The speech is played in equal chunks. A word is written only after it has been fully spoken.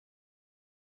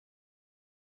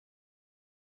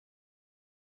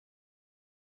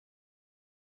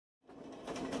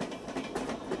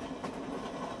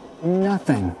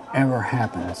Nothing ever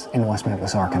happens in West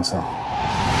Memphis, Arkansas.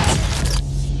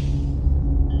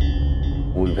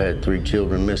 We've had 3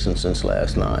 children missing since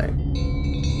last night.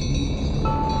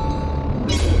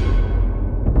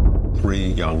 3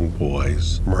 young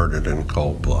boys murdered in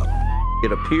cold blood.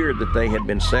 It appeared that they had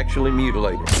been sexually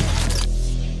mutilated.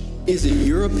 Is it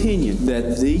your opinion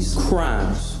that these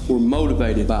crimes were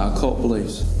motivated by occult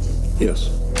beliefs?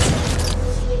 Yes.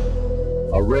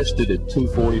 Arrested at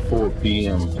 2:44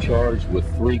 p.m., charged with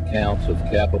 3 counts of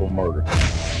capital murder.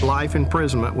 Life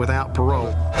imprisonment without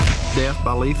parole. Death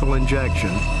by lethal injection.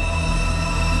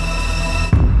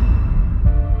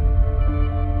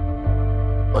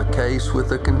 A case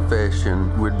with a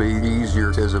confession would be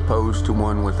easier as opposed to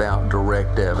one without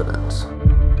direct evidence.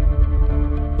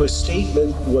 A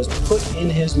statement was put in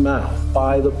his mouth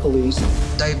by the police.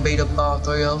 They beat up all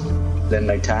 3 of them. Then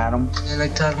they tied him. And they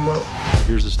tied them up.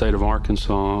 Here's the state of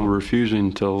Arkansas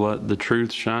refusing to let the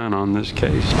truth shine on this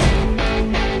case.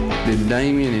 Did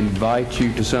Damien invite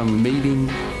you to some meeting?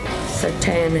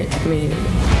 Satanic meeting.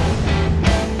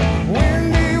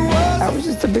 I was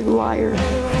just a big liar,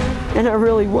 and I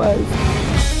really was.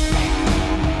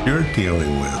 You're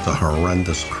dealing with a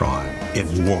horrendous crime. It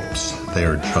warps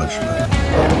their judgment.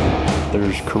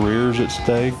 There's careers at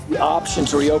stake. The option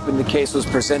to reopen the case was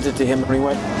presented to him, and he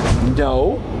went,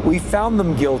 no, we found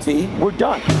them guilty, we're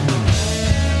done.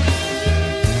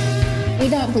 We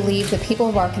don't believe the people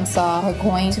of Arkansas are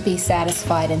going to be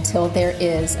satisfied until there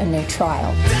is a new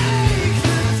trial.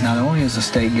 Not only is the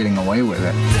state getting away with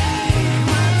it,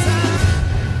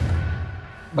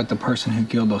 but the person who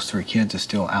killed those 3 kids is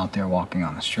still out there walking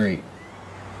on the street.